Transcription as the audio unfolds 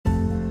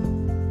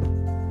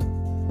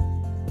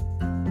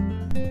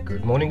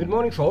Good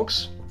morning,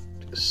 folks.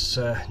 This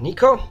is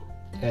Nico,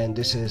 and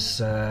this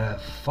is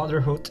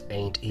Fatherhood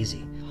Ain't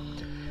Easy.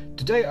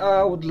 Today,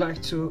 I would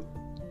like to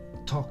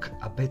talk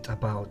a bit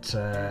about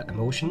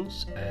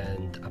emotions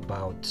and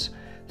about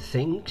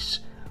things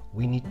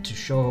we need to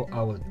show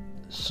our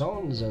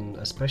sons and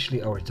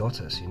especially our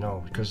daughters,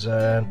 because,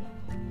 I've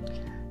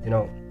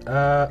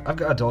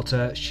got a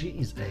daughter, she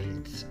is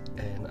 8,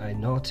 and I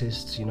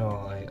noticed,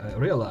 I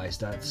realized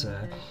that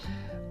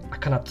I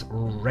cannot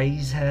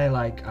raise her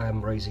like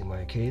I'm raising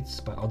my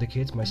kids, but other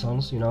kids, my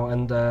sons,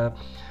 and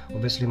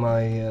obviously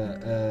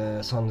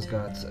my son's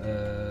got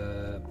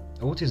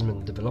autism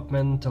and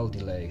developmental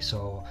delay.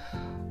 So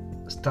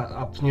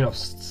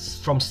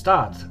from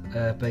start,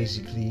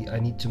 basically, I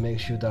need to make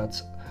sure that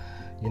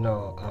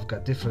I've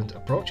got different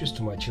approaches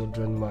to my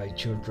children. My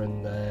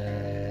children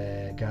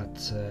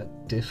got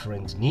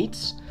different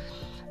needs,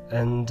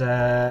 and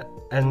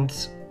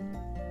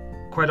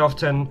quite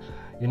often,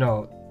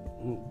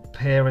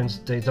 parents,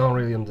 they don't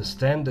really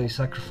understand. They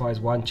sacrifice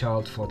one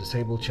child for a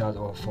disabled child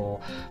or for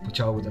a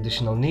child with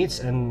additional needs,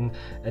 and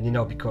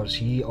because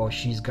he or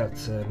she's got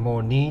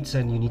more needs,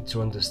 and you need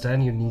to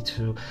understand, you need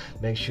to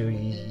make sure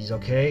he's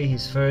okay,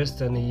 he's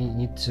first, and you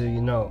need to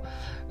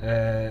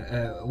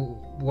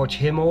watch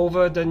him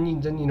over than you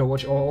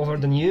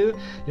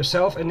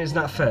yourself. And it's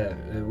not fair.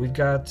 We've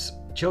got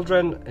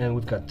children, and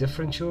we've got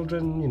different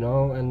children,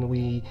 and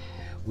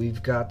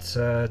we've got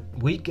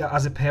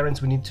as a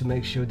parents, we need to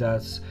make sure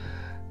that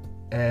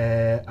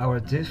our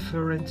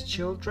different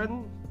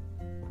children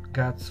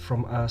got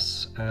from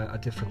us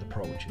different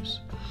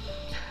approaches.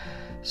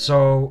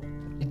 So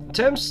in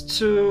terms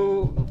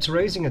to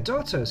raising a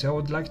daughter, I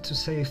would like to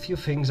say a few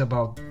things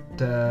about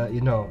the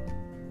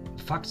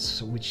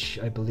facts which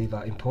I believe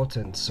are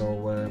important.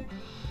 So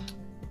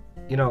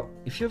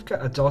if you've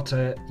got a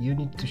daughter, you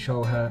need to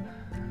show her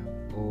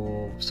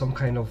or some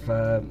kind of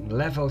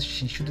level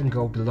she shouldn't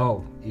go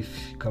below if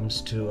it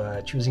comes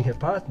to choosing her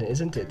partner,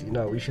 isn't it?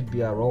 We should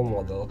be our role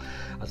model.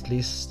 At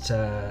least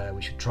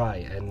we should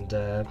try. And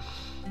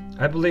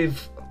I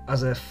believe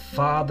as a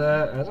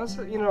father, and as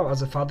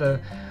a father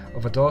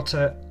of a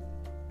daughter,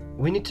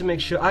 I need to make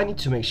sure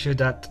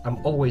that I'm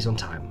always on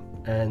time,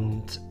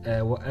 and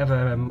whatever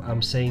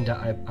I'm saying that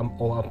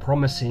I'm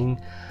promising,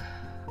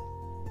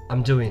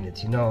 I'm doing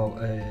it.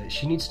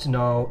 She needs to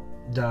know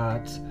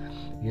that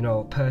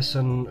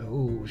person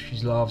who she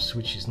loves,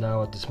 which is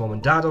now at this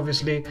moment Dad,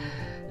 obviously,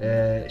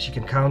 she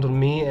can count on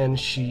me, and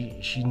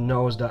she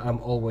knows that I'm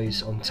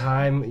always on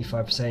time. If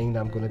I'm saying that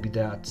I'm going to be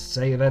there at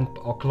 7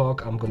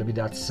 o'clock, I'm going to be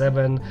there at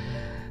 7,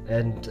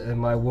 and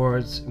my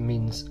words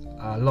means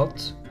a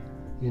lot,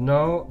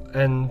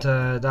 and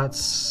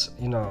that's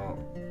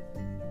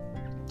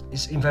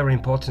it's very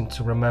important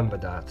to remember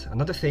that.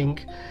 Another thing,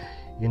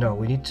 we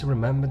need to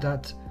remember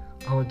that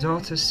our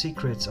daughter's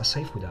secrets are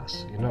safe with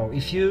us.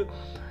 If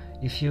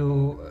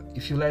you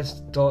let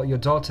your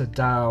daughter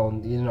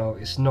down,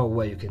 it's no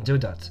way you can do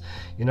that.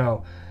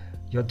 Your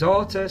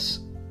daughter's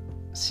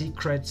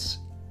secrets,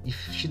 if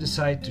she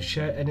decides to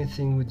share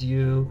anything with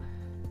you,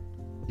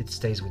 it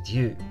stays with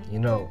you.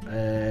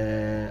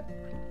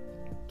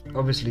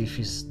 Obviously, if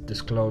she's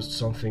disclosed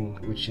something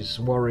which is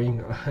worrying,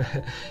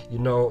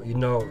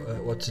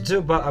 what to do.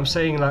 But I'm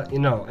saying that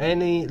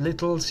any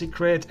little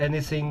secret,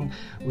 anything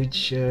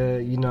which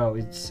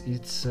it's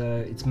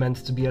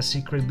meant to be a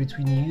secret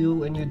between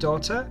you and your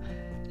daughter,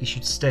 it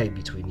should stay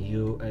between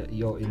you and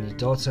your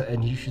daughter,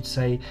 and you should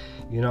say,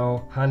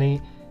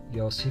 honey,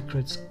 your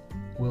secrets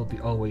will be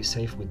always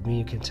safe with me.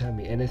 You can tell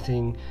me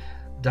anything.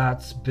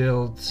 That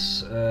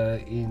builds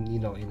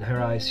in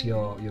her eyes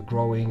you're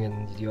growing,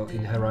 and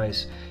in her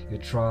eyes you're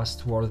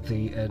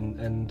trustworthy,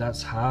 and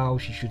that's how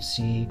she should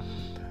see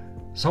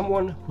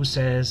someone who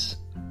says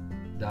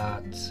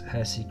that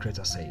her secrets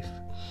are safe.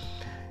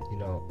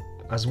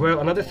 As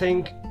well, another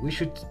thing, we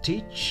should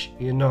teach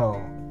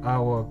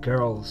our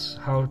girls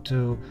how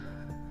to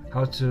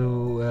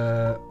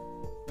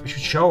we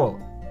should show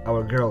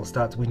our girls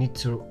that we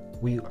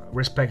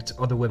respect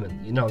other women,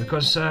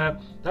 because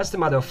that's the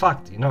matter of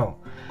fact.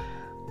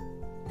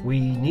 We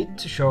need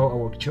to show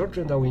our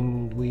children that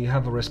we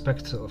have a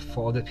respect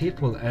for other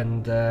people,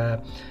 and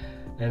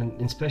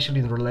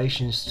especially in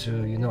relations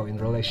to in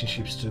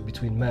relationships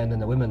between men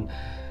and women.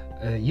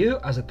 You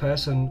as a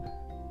person,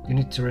 you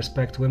need to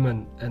respect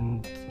women,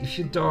 and if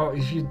you don't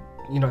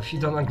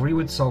agree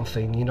with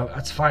something,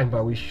 that's fine,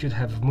 but we should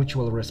have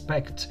mutual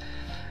respect,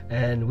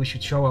 and we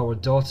should show our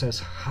daughters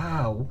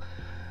how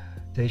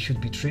they should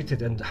be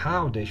treated and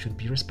how they should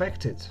be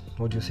respected.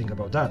 What do you think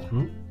about that?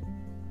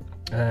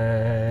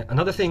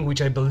 Another thing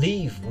which I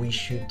believe we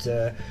should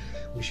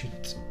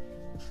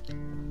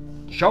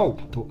show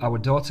to our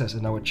daughters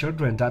and our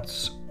children,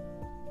 that's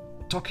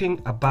talking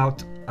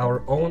about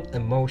our own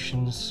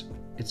emotions.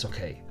 It's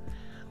okay.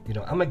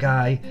 I'm a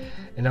guy,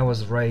 and I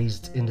was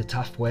raised in the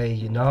tough way,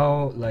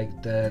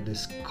 like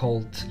this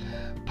cold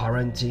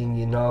parenting,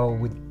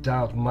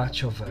 without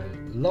much of a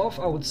love,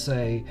 I would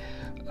say,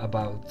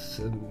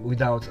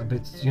 without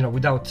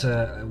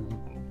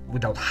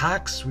without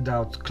hugs,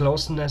 without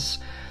closeness.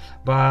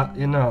 But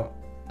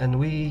And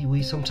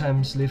we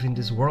sometimes live in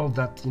this world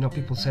that, you know,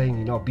 people saying,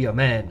 you know, be a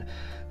man,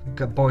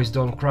 boys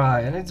don't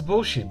cry, and it's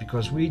bullshit,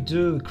 because we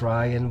do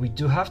cry, and we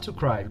do have to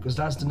cry, because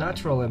that's the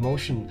natural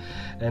emotion,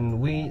 and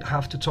we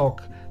have to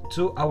talk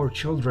to our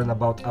children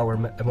about our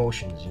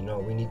emotions. You know,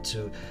 we need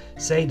to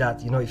say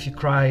that, you know, if you're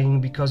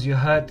crying because you're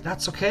hurt,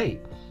 that's okay.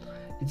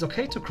 It's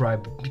okay to cry,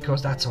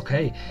 because that's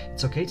okay.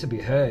 It's okay to be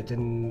hurt,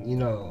 and, you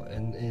know,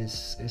 and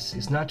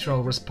it's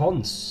natural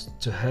response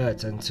to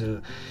hurt and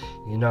to,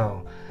 you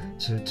know,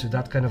 to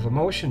that kind of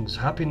emotions,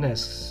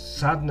 happiness,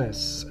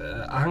 sadness,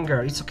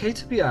 anger. It's okay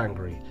to be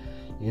angry,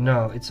 you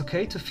know, it's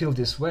okay to feel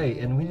this way,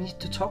 and we need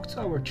to talk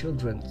to our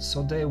children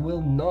so they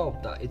will know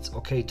that it's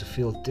okay to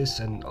feel this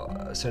and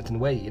a certain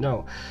way, you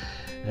know.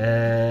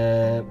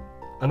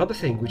 Another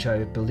thing which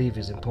I believe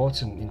is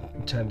important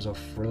in terms of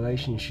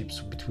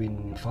relationships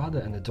between father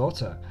and a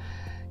daughter,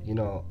 you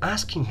know,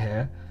 asking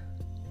her,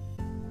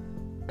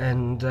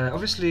 and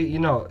obviously, you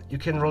know, you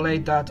can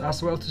relate that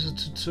as well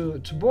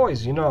to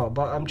boys, you know,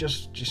 but I'm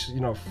just you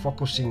know,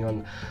 focusing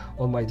on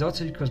my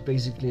daughter, because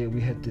basically we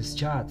had this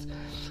chat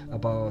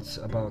about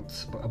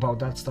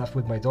that stuff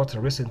with my daughter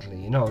recently.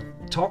 You know,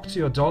 talk to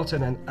your daughter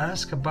and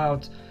ask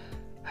about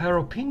her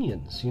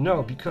opinions, you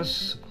know,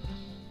 because,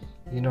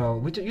 you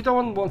know, you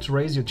don't want to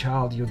raise your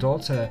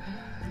daughter,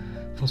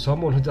 for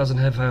someone who doesn't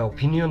have her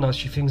opinion, or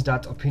she thinks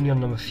that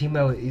opinion of a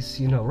female is,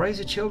 you know. Raise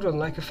your children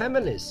like a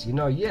feminist, you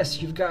know.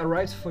 Yes, you've got a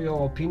right for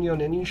your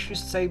opinion, and you should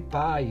stay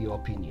by your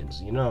opinions,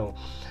 you know.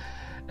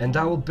 And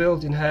that will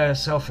build in her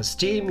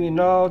self-esteem, you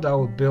know. That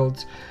will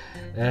build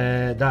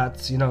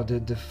that, you know,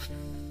 the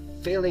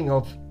feeling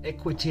of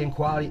equity and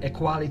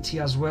equality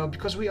as well,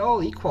 because we're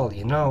all equal,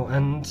 you know.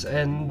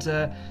 And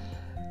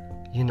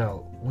you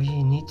know,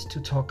 we need to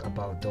talk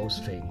about those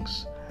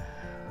things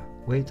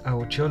with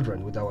our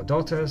children, with our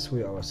daughters,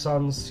 with our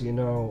sons, you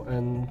know,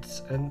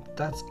 and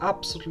that's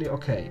absolutely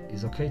okay.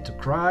 It's okay to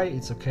cry,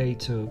 it's okay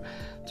to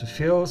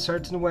feel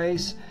certain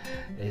ways,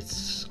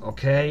 it's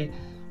okay,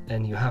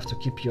 and you have to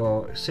keep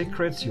your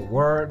secrets, your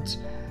words,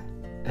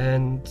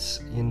 and,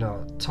 you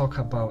know, talk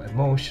about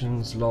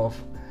emotions,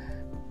 love,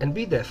 and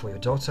be there for your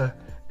daughter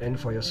and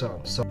for your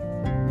son. So